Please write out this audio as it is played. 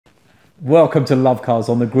Welcome to Lovecars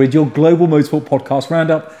on the Grid, your global motorsport podcast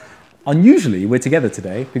roundup. Unusually, we're together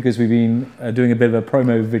today because we've been doing a bit of a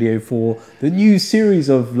promo video for the new series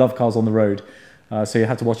of Lovecars on the road. So you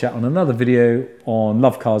have to watch out on another video on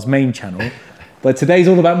Lovecars' main channel. But today's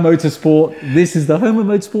all about motorsport. This is the home of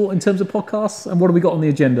motorsport in terms of podcasts. And what have we got on the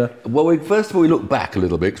agenda? Well, first of all, we look back a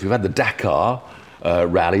little bit because we've had the Dakar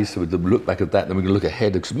rally, so we'll look back at that, then we're going to look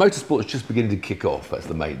ahead because motorsport is just beginning to kick off. That's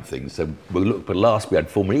the main thing. So we'll look. But last we had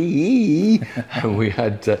Formula E, and we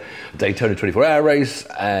had Daytona 24-hour race,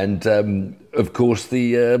 and of course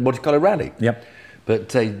the Monte Carlo rally. Yep.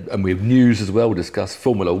 But and we have news as well. We'll discuss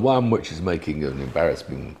Formula One, which is making an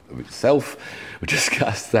embarrassment of itself. We'll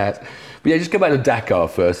discuss that. But yeah, just go back to Dakar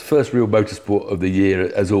first. First real motorsport of the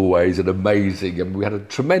year, as always, and amazing. And we had a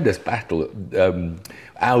tremendous battle.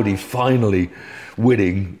 Audi finally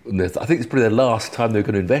winning. I think it's probably their last time they're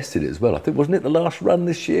going to invest in it as well. I think, wasn't it the last run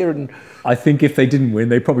this year? And I think if they didn't win,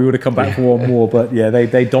 they probably would have come back for one more. But yeah,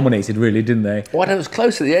 they dominated really, didn't they? Well, it was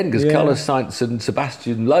close at the end because Carlos Sainz and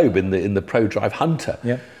Sebastian Loeb in the Pro Drive Hunter.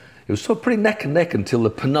 Yeah. It was sort of pretty neck and neck until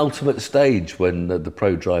the penultimate stage when the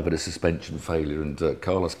Pro Drive had a suspension failure and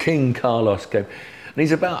Carlos came. And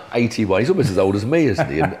he's about 81. He's almost as old as me, isn't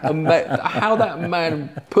he? And how that man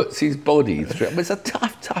puts his body through. I mean, it's a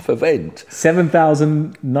tough event.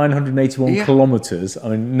 7,981 kilometres. I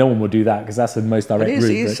mean, no one would do that because that's the most direct route.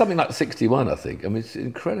 He's something like 61, I think. I mean, it's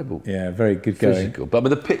incredible. Yeah, very good going. But I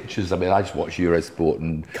mean, the pictures, I mean, I just watch Eurosport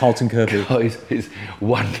and Carlton Kirby. He's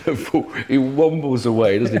wonderful. He wombles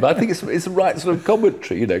away, doesn't he? But I think it's the right sort of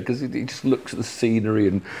commentary, you know, because he just looks at the scenery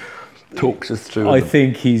and talks us through. I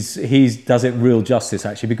think he's does it real justice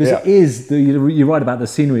actually, because it is you're right about the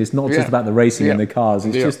scenery. It's not just about the racing and the cars.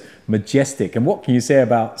 It's just majestic. And what can you say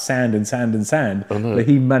about sand and sand and sand? But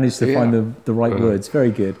he managed to find the right words.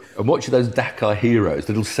 Very good. And watching those Dakar heroes,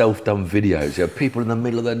 little self-done videos. You know, people in the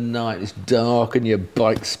middle of the night. It's dark and your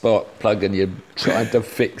bike spark plug and you're trying to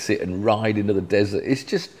fix it and ride into the desert. It's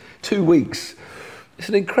just 2 weeks. It's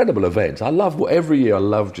an incredible event. Every year I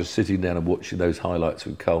love just sitting down and watching those highlights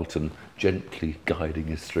with Carlton gently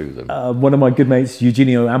guiding us through them. One of my good mates,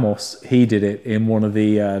 Eugenio Amos, he did it in one of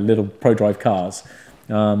the little Pro Drive cars.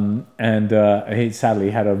 And he sadly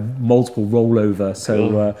had a multiple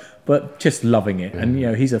rollover, but just loving it. And, you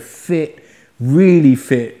know, he's a really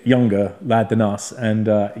fit younger lad than us. And,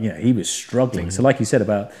 you know, he was struggling. So like you said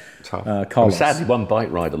about Carlos. Well, sadly, one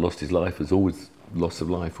bike rider lost his life. There's always loss of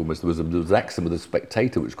life almost. There was an accident with a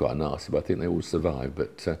spectator which was quite nasty, but I think they all survived.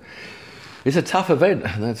 But it's a tough event,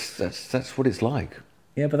 and that's what it's like.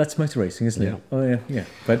 Yeah, but that's motor racing, isn't it? Oh yeah.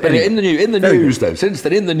 But anyway, in the news though, since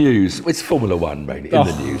then in the news, it's Formula One, really.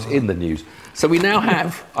 In the news. So we now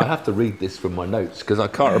have. I have to read this from my notes because I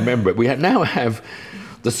can't remember it. We now have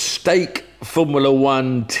the Stake Formula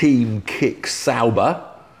One team kick Sauber,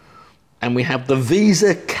 and we have the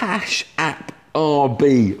Visa Cash App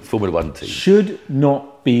RB Formula One team. Should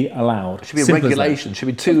not be allowed. Should be a regulation. Should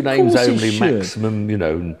be two names only maximum, you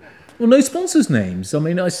know. Well, no sponsors' names. I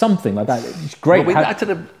mean, something like that. It's great. Well,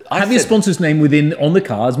 have your sponsor's name on the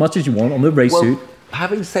car as much as you want, on the race suit.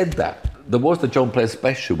 Having said that, there was the John Player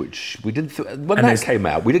Special, which we didn't. When that came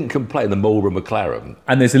out, we didn't complain. The Marlboro McLaren,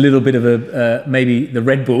 and there's a little bit of a maybe the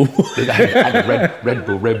Red Bull,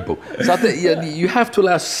 and Red Bull. So I think you have to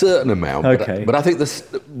allow a certain amount. Okay. But I think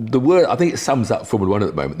the word. I think it sums up Formula One at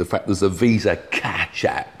the moment. The fact there's a Visa Cash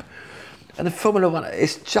App, and the Formula One,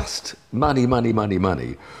 it's just money.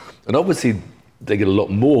 And obviously, they get a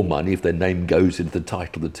lot more money if their name goes into the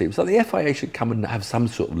title of the team. So the FIA should come and have some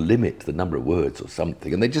sort of limit to the number of words or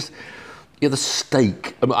something. And they just, the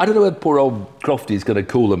stake. I mean, I don't know whether poor old Crofty is going to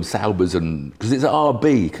call them Saubers because it's RB.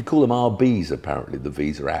 He could call them RBs, apparently, the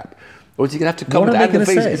Visa app. Or is he going to have to comment out the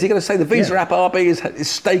Visa? Is he going to say the Visa app RB is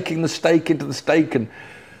staking the stake into the stake?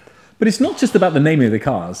 But it's not just about the naming of the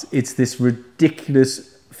cars. It's this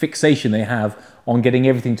ridiculous fixation they have on getting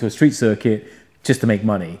everything to a street circuit just to make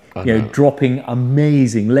money, dropping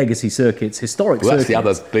amazing legacy circuits, historic circuits. That's the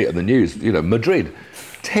other bit of the news. You know, Madrid,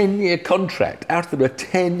 10-year contract. Out of a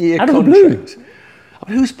 10-year contract. Out of the blue. I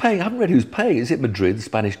mean, who's paying? I haven't read who's paying. Is it Madrid, the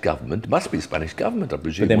Spanish government? It must be the Spanish government, I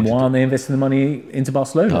presume. But then why aren't they investing the money into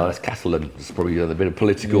Barcelona? No, that's Catalan. There's probably a bit of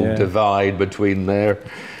political divide between there.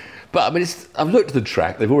 But I mean, I've looked at the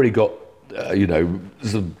track. They've already got,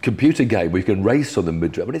 there's a computer game where you can race on the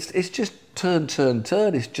Madrid. But it's just turn.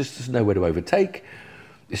 It's just there's nowhere to overtake.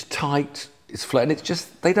 It's tight. It's flat, and it's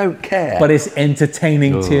just, they don't care. But it's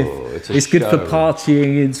entertaining, Tiff. It's good for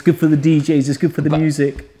partying, it's good for the DJs, it's good for the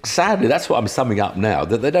music. Sadly, that's what I'm summing up now,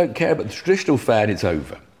 that they don't care, but the traditional fan, it's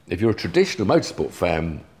over. If you're a traditional motorsport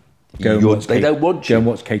fan, They don't want you. Go and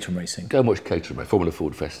watch Caterham racing. Go and watch Caterham, Formula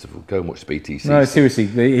Ford Festival. Go and watch BTC. No, seriously,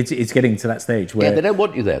 it's getting to that stage where they don't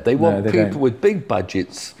want you there. They want people with big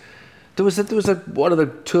budgets. There was one of the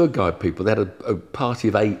tour guide people. They had a party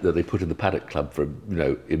of 8 that they put in the Paddock Club for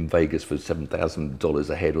in Vegas for $7,000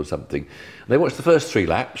 a head or something. They watched the first 3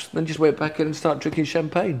 laps, then just went back in and started drinking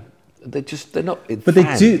champagne. They're not. But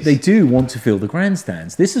fans. They do want to fill the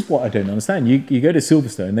grandstands. This is what I don't understand. You go to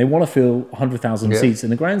Silverstone, they want to fill 100,000 seats in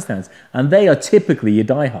the grandstands, and they are typically your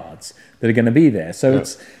diehards that are going to be there. So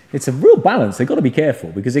it's a real balance. They've got to be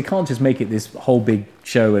careful because they can't just make it this whole big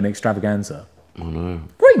show and extravaganza. I know.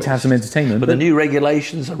 Great to have some entertainment. But the new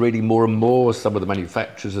regulations are reading more and more. Some of the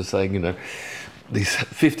manufacturers are saying, these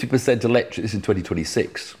 50% electric. This is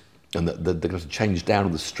 2026, and they're going to change down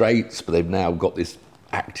on the straights, but they've now got this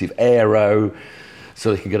active aero,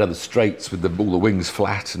 so they can get down the straights with all the wings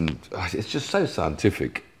flat, and it's just so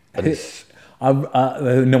scientific. And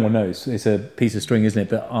no one knows. It's a piece of string, isn't it?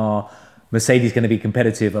 But are Mercedes going to be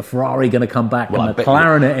competitive? Are Ferrari going to come back? And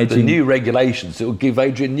McLaren are edging? The new regulations, it will give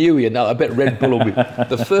Adrian Newey, and I bet Red Bull will be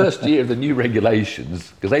the first year of the new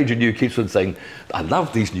regulations, because Adrian Newey keeps on saying, I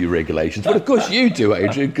love these new regulations. But of course you do,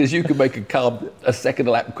 Adrian, because you can make a car a second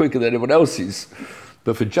lap quicker than anyone else's.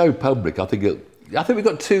 But for Joe Public, I think we've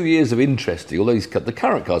got 2 years of interesting, although the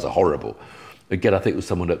current cars are horrible. Again, I think it was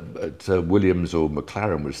someone at Williams or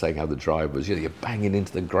McLaren was saying how the drivers, you're banging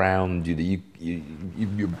into the ground,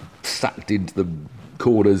 you're sucked into the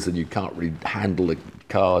corners and you can't really handle the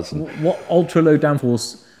cars. What ultra-low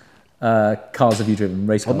downforce cars have you driven,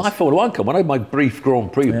 race cars? Well, my Formula 1 car, when I had my brief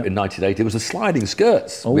Grand Prix in 1980, it was the sliding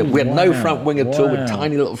skirts. We had no front wing at all, with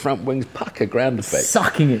tiny little front wings, pucker ground effect.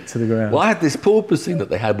 Sucking it to the ground. Well, I had this porpoising that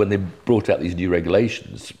they had when they brought out these new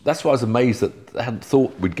regulations. That's why I was amazed that I hadn't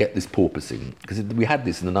thought we'd get this porpoising, because we had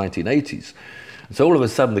this in the 1980s. And so all of a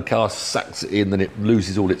sudden the car sucks it in, then it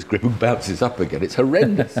loses all its grip and bounces up again. It's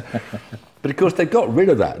horrendous. But of course, they've got rid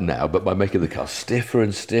of that now, but by making the car stiffer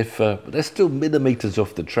and stiffer. But they're still millimetres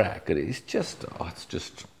off the track, and it's just, I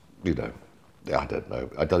don't know.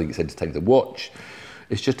 I don't think it's entertaining to watch.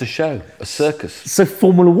 It's just a show, a circus. So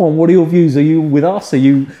Formula 1, what are your views? Are you with us? Are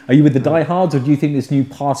you with the diehards, or do you think this new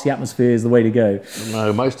party atmosphere is the way to go?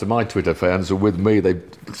 No, most of my Twitter fans are with me.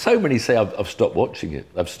 So many say I've stopped watching it.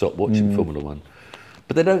 I've stopped watching Formula 1.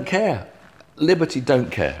 But they don't care. Liberty don't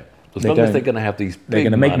care. As long as they're going to have these big They're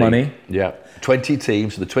going to make money. Yeah. 20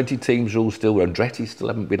 teams. So the 20 teams are all still... Andretti still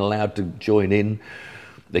haven't been allowed to join in.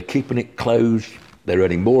 They're keeping it closed. They're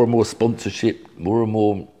earning more and more sponsorship, more and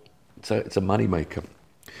more... So it's a moneymaker.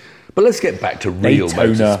 But let's get back to real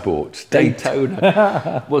motorsport.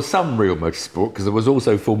 Daytona. Well, some real motorsport, because there was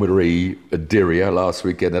also Formula E at Diriyah last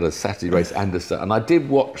weekend at a Saturday race, Anderson. And I did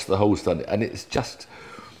watch the whole Sunday, and it's just...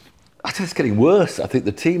 I think it's getting worse. I think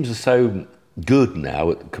the teams are so good now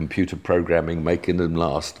at computer programming, making them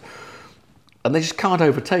last, and they just can't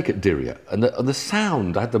overtake at Diriyah. And the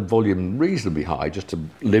sound, I had the volume reasonably high just to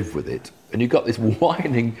live with it, and you've got this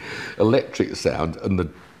whining electric sound and the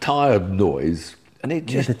tyre noise, and it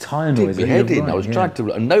just the tyre noise. Did me head in. I was trying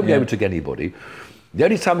to, and nobody overtook anybody. The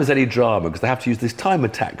only time there's any drama, because they have to use this time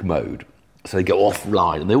attack mode, so they go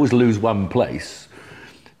offline, and they always lose one place,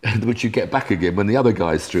 which you get back again when the other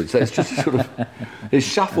guy's through it. So it's just sort of, it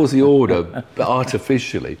shuffles the order but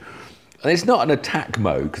artificially. And it's not an attack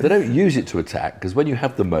mode, because they don't use it to attack, because when you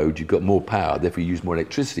have the mode, you've got more power, therefore you use more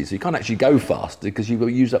electricity. So you can't actually go faster because you've got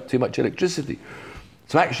to use up too much electricity.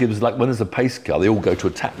 So actually, it was like when there's a pace car, they all go to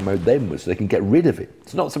attack mode then, so they can get rid of it.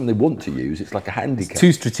 It's not something they want to use, it's like a handicap. It's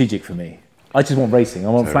too strategic for me. I just want racing. I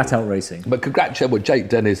want flat-out racing. But congratulations, Jake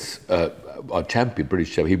Dennis, our champion, British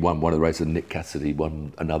show, he won one of the races, and Nick Cassidy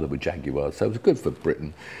won another with Jaguar. So it was good for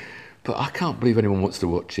Britain. But I can't believe anyone wants to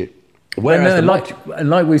watch it. Whereas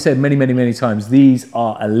like we've said many times, these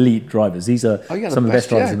are elite drivers. These are some of the best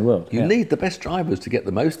drivers in the world. You need the best drivers to get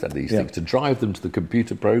the most out of these things, to drive them to the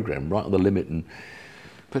computer program right on the limit.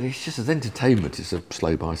 But it's just as entertainment. It's a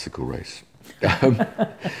slow bicycle race.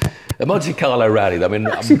 The Monte Carlo Rally. I mean,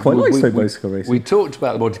 I actually quite like slow bicycle racing. We talked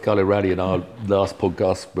about the Monte Carlo Rally in our last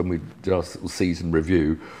podcast when we did our season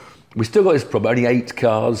review. We still got this problem. Only 8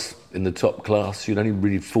 cars in the top class. You only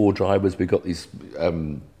really 4 drivers. We got these.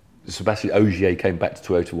 Sebastian Ogier came back to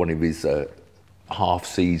Toyota one of his half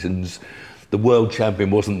seasons. The world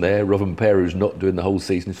champion wasn't there. Robin Perro's not doing the whole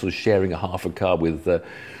season. He's sort of sharing a half a car with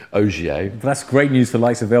Ogier. That's great news for the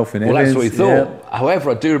likes of Elfyn. Well, that's what we thought. Yeah.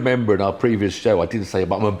 However, I do remember in our previous show, I did say,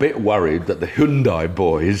 I'm a bit worried that the Hyundai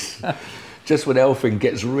boys, just when Elfyn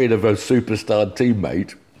gets rid of a superstar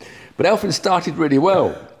teammate, but Elfyn started really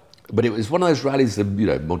well. But it was one of those rallies that,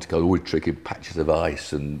 Monte Carlo always tricky, patches of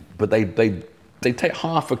ice, but they they take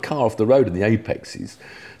half a car off the road in the apexes.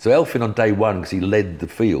 So Elfyn on day one, because he led the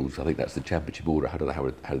fields, I think that's the championship order. I don't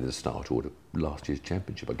know how did the start order last year's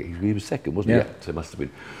championship. I guess he was second, wasn't he? Yeah, so it must have been.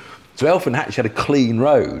 So Elfyn actually had a clean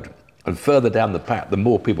road, and further down the pack, the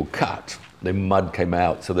more people cut, the mud came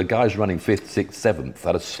out. So the guys running 5th, 6th, 7th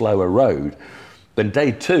had a slower road. Then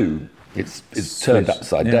day two, it's turned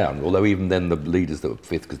upside down. Although even then the leaders that were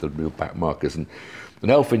 5th because of the real back markers, and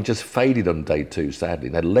Elfyn just faded on day two, sadly.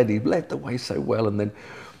 He led the way so well, and then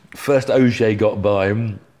first Auger got by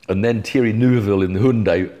him, and then Thierry Neuville in the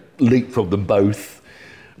Hyundai leapfrogged them both.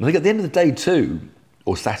 And I think at the end of the day two,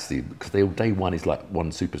 or Saturday, because day one is like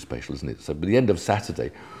one super special, isn't it? So by the end of Saturday,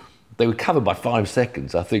 they were covered by 5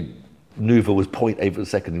 seconds. I think Neuville was 0.8 of a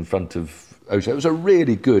second in front of Auger. It was a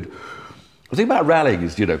really good... The thing about rallying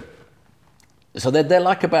is, so they're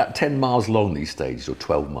like about 10 miles long, these stages, or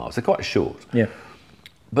 12 miles. They're quite short. Yeah.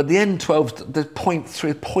 But the end 12, there's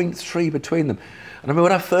 0.3 between them. And I remember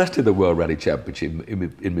when I first did the World Rally Championship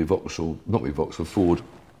in my Vauxhall, not my Vauxhall, Ford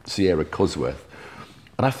Sierra Cosworth,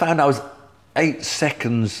 and I found I was 8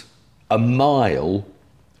 seconds a mile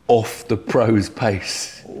off the pros'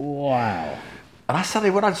 pace. Wow. And I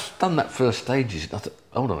suddenly, when I'd done that first stages, I thought,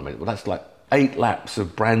 hold on a minute, well, that's like 8 laps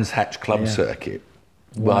of Brands Hatch Club circuit.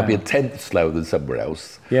 Well, I'd be a 10th slower than somewhere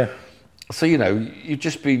else. Yeah. So, you'd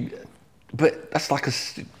just be... But that's like a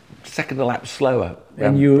second a lap slower.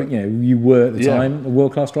 And you were at the time a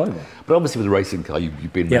world-class driver. But obviously with a racing car,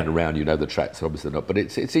 you've been round and round, you know the tracks, so obviously not. But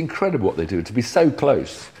it's incredible what they do, to be so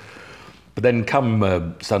close. But then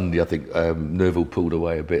come Sunday, I think Neuville pulled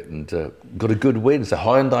away a bit and got a good win. So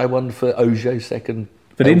Hyundai won for Auger second,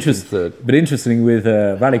 but third. But interesting with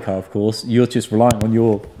rally car, of course, you're just relying on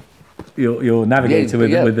your navigator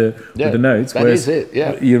with the notes. That is it.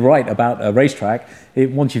 Yeah, you're right about a racetrack.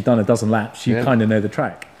 Once you've done a dozen laps, you kind of know the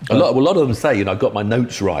track. A lot of them say, I got my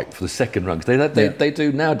notes right for the second run, because they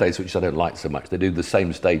do nowadays, which I don't like so much. They do the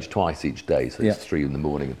same stage twice each day, so it's 3 in the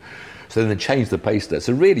morning. So then they change the pace notes.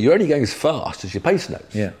 So really, you're only going as fast as your pace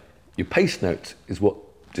notes. Yeah. Your pace note is what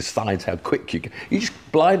decides how quick you can. You just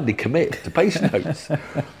blindly commit to pace notes,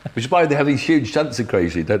 which is why they have these huge stunts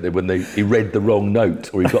occasionally, don't they? When he read the wrong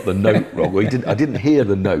note, or he got the note wrong, or I didn't hear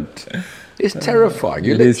the note. It's terrifying.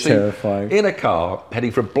 You're literally terrifying. In a car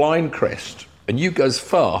heading for a blind crest, and you go as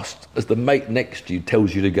fast as the mate next to you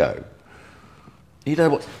tells you to go. You know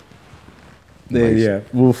what?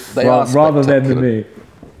 Rather than me.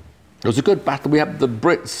 It was a good battle. We had the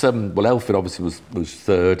Brits. Elfyn obviously was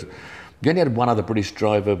third. We only had one other British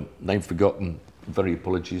driver, name forgotten. Very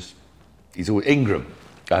apologies. He's always Ingram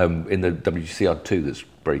in the WCR2. That's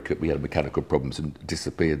very good. We had mechanical problems and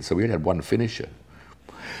disappeared, so we only had one finisher.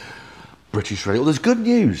 British Rally. Well, there's good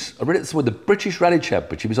news. I read it somewhere. The British Rally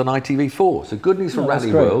Championship was on ITV4. So good news for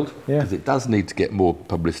Rally World, because it does need to get more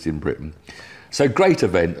publicity in Britain. So great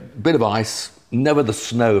event. Bit of ice. Never the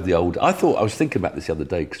snow of the old... I was thinking about this the other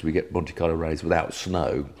day, because we get Monte Carlo rallies without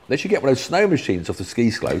snow. They should get one of those snow machines off the ski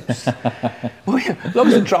slopes. Well, as long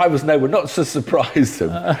as the drivers know, we're not to surprise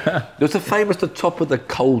them. There was the top of the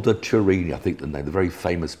Col de Turini, I think the name, the very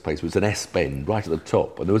famous place. It was an S-bend right at the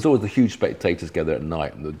top. And there was always the huge spectators together at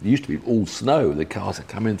night. And there used to be all snow. The cars are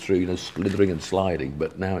coming through, slithering and sliding.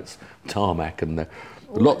 But now it's tarmac and...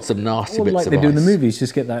 lots of nasty bits of ice. Like they do in the movies,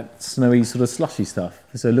 just get that snowy sort of slushy stuff,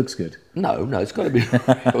 so it looks good. No, it's got to be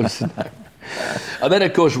real snow. And then,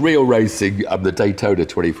 of course, real racing, the Daytona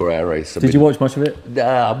 24-hour race. Did you watch much of it?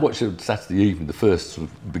 I watched it Saturday evening, the first sort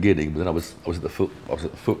of beginning, but then I was at the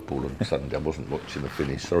football on Sunday. I wasn't watching the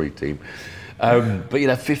finish. Sorry, team. But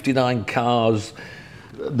 59 cars.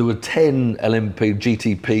 There were 10 LMP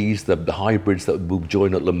GTPs, the hybrids that will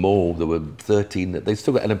join at Le Mans. There were 13. They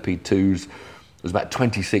still got LMP2s. There was about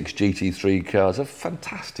 26 GT3 cars, a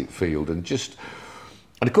fantastic field, and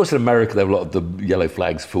of course in America they have a lot of the yellow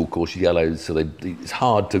flags, full course yellows, so it's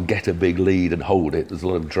hard to get a big lead and hold it. There's a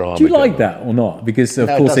lot of drama. Do you like that or not? Because of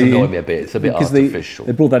course it does annoy me a bit. It's a bit artificial.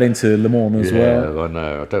 They brought that into Le Mans as well. Yeah, I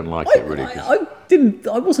know. I don't like it really. I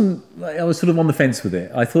was sort of on the fence with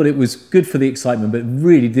it. I thought it was good for the excitement, but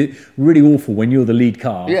really awful when you're the lead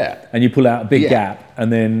car. Yeah. And you pull out a big gap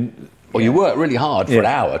and then. Well, you work really hard for an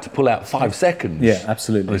hour to pull out 5 seconds. Yeah,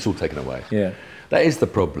 absolutely. And it's all taken away. Yeah. That is the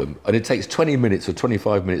problem. And it takes 20 minutes or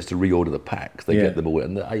 25 minutes to reorder the packs. They get them all.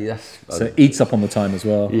 And so it eats up on the time as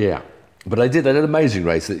well. Yeah. But they did an amazing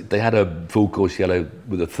race. They had a full course yellow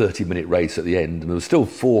with a 30-minute race at the end. And there were still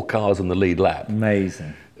 4 cars on the lead lap.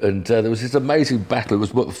 Amazing. And there was this amazing battle.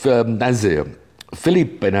 It was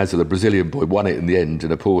Felipe Nasr, the Brazilian boy, won it in the end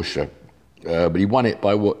in a Porsche. But he won it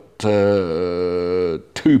by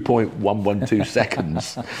 2.112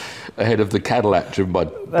 seconds ahead of the Cadillac driven by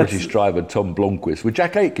British driver Tom Blomqvist, with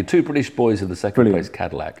Jack Aitken, 2 British boys in the second place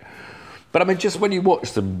Cadillac. But I mean, just when you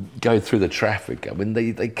watch them go through the traffic, I mean,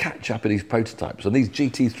 they catch up in these prototypes. And these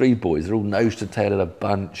GT3 boys, they're all nose to tail in a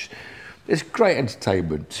bunch. It's great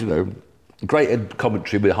entertainment, you know. Great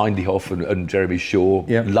commentary with Hindy Hoff and Jeremy Shaw.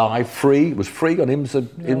 Yep. Live, free. It was free on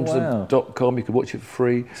imsa.com. You could watch it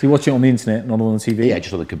free. So you watch it on the internet, not on the TV? Yeah,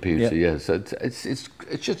 just on the computer, yeah. So it's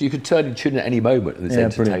just, you could turn and tune in at any moment, and it's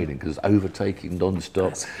entertaining because it's overtaking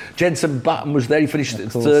non-stop. Jenson Button was there. He finished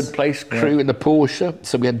third place crew in the Porsche.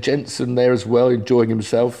 So we had Jenson there as well, enjoying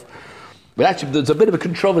himself. But actually, there's a bit of a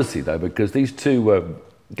controversy, though, because these two were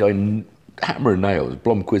going hammer and nails.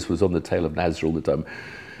 Blomqvist was on the tail of Nasr all the time.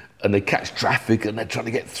 And they catch traffic and they're trying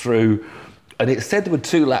to get through. And it said there were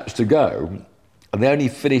 2 laps to go, and they only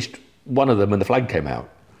finished one of them and the flag came out.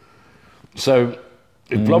 So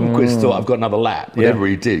if Blomqvist thought, I've got another lap, whatever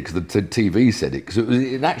he did, because the TV said it, because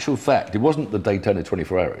in actual fact, it wasn't the Daytona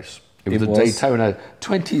 24-hour race. It was the Daytona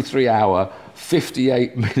 23-hour,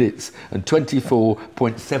 58 minutes and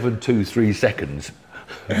 24.723 seconds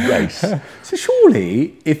race. So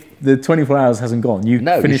surely, if the 24 hours hasn't gone, you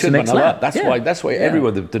finish the next lap. That's why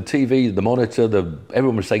everyone, the TV, the monitor,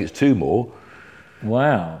 everyone was saying it's 2 more.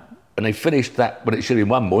 Wow. And they finished that, but it should have been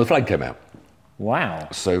 1 more. The flag came out. Wow.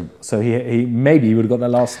 So he maybe he would have got that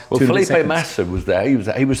last. Well, Felipe Massa was there.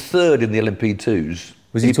 He was third in the LMP2s.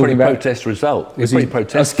 Was he talking about protest result? Was he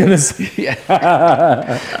protest? I was going to say.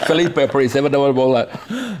 Yeah. Felipe probably said, "No one will that."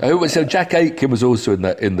 So Jack Aitken was also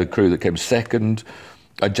in the crew that came second.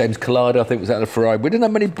 James Collard, I think, was out of Ferrari. We didn't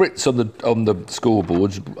have many Brits on the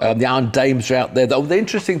scoreboards. The Iron Dames are out there. The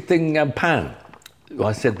interesting thing, Pan,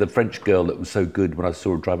 I said the French girl that was so good when I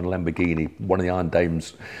saw her driving a Lamborghini, one of the Iron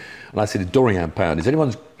Dames, and I said, Dorian Pan, is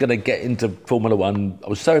anyone going to get into Formula One? I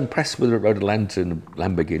was so impressed with her at Road Atlanta in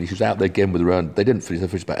Lamborghini. She was out there again with her own. They didn't finish, they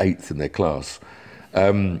finished about 8th in their class.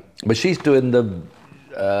 But she's doing the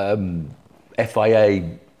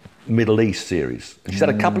FIA Middle East series. She's had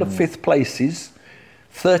a couple of 5th places.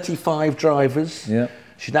 35 drivers. Yeah.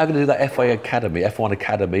 She's now going to do that FIA Academy, F1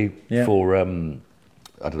 Academy for, I don't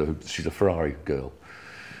know, she's a Ferrari girl.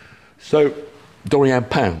 So, Dorian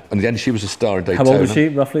Pan, and then she was a star in Daytona. How old was she,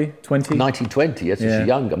 roughly? 20? 1920, yes, she's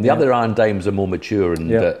young. And the other Iron Dames are more mature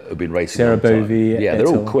and have been racing Sarah Bovey. Yeah, they're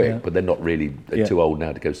all quick, but they're not really, they're too old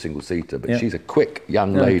now to go single-seater. But she's a quick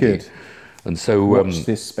young lady. Good. And so... watch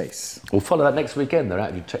this space. We'll follow that next weekend. They're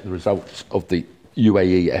out to check the results of the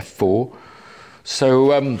UAE F4.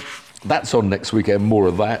 So that's on next weekend, more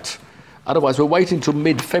of that. Otherwise, we're waiting till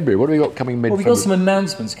mid-February. What have we got coming mid-February? Well, we've got some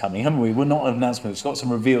announcements coming, haven't we? Well, not announcements. We've got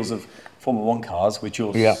some reveals of Formula One cars, which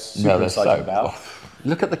you're super excited about.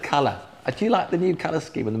 Look at the colour. Do you like the new colour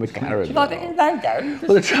scheme in the McLaren? Do you like the new logo?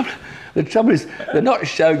 Well, the trouble is, they're not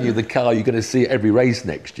showing you the car you're going to see at every race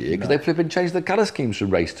next year, because they've flipping changed the colour schemes from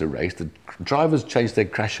race to race. The drivers changed their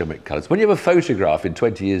crash helmet colours. When you have a photograph in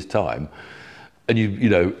 20 years' time, and you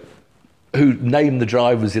know, who name the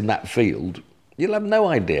drivers in that field, you'll have no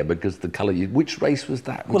idea because the colour, which race was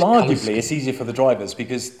that? Well, arguably, it's easier for the drivers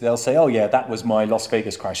because they'll say, oh, yeah, that was my Las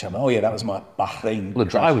Vegas crash helmet. Oh, yeah, that was my Bahrain. Well,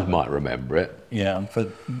 the drivers might remember it. Yeah, for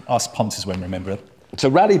us punters won't remember it. So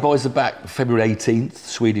Rally Boys are back February 18th,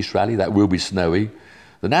 Swedish Rally. That will be snowy.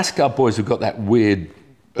 The NASCAR boys have got that weird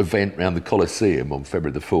event around the Coliseum on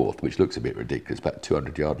February the 4th, which looks a bit ridiculous, about a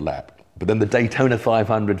 200-yard lap. But then the Daytona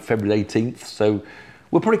 500, February 18th. So...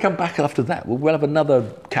 we'll probably come back after that. We'll have another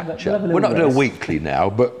catch-up. We're not doing a weekly now,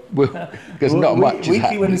 but there's not much weekly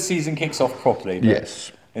happening. When the season kicks off properly.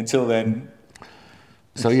 Yes. Until then.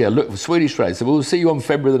 So yeah, look for Swedish Race. So we'll see you on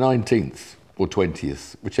February the 19th or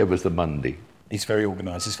 20th, whichever's the Monday. He's very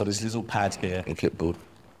organised. He's got his little pad here. A clipboard.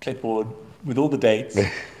 Clipboard with all the dates.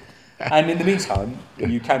 And in the meantime,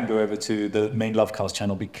 you can go over to the main Lovecars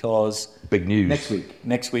channel because... big news.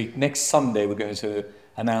 Next Sunday, we're going to...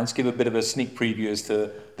 give a bit of a sneak preview as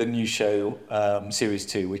to the new show, Series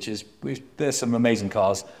 2, there's some amazing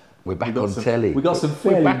cars. We're back on telly.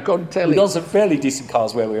 We're back on telly. We've got some fairly decent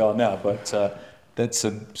cars where we are now, but there's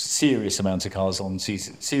some serious amounts of cars on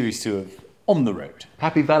Series 2 of On the Road.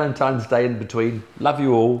 Happy Valentine's Day in between. Love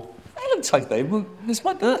you all. Valentine's Day? Well, it's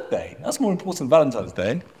my birthday. That's more important than Valentine's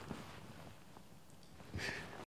Day.